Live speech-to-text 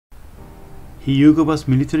Hugo Boss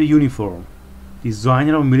military uniform,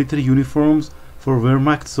 designer of military uniforms for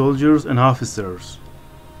Wehrmacht soldiers and officers.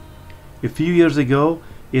 A few years ago,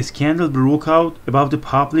 a scandal broke out about the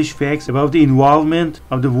published facts about the involvement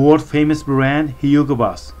of the world-famous brand Hugo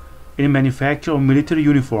Boss in the manufacture of military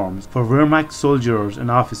uniforms for Wehrmacht soldiers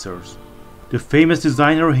and officers. The famous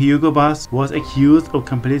designer Hugo Boss was accused of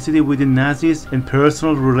complicity with the Nazis and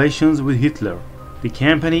personal relations with Hitler. The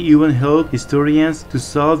company even helped historians to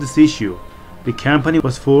solve this issue. The company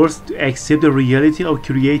was forced to accept the reality of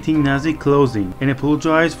creating Nazi clothing and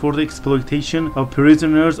apologize for the exploitation of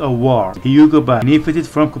prisoners of war. Hugo Boss, benefited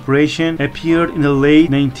from cooperation, appeared in the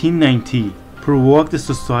late 1990s, provoked the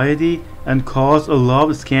society, and caused a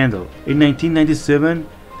love scandal. In 1997,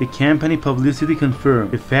 the company publicity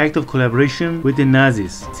confirmed the fact of collaboration with the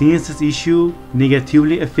Nazis, since this issue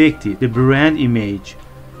negatively affected the brand image.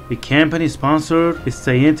 The company sponsored a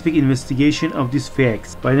scientific investigation of these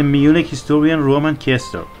facts by the Munich historian Roman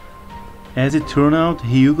Kester. As it turned out,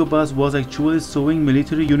 Hugo Boss was actually sewing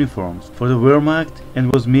military uniforms for the Wehrmacht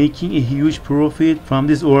and was making a huge profit from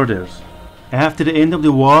these orders. After the end of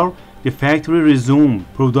the war, the factory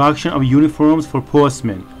resumed production of uniforms for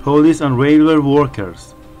postmen, police and railway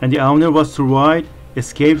workers, and the owner was tried,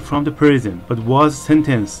 escaped from the prison, but was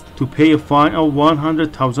sentenced to pay a fine of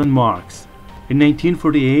 100,000 marks. In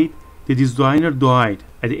 1948, the designer died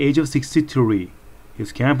at the age of 63.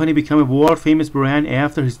 His company became a world-famous brand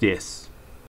after his death.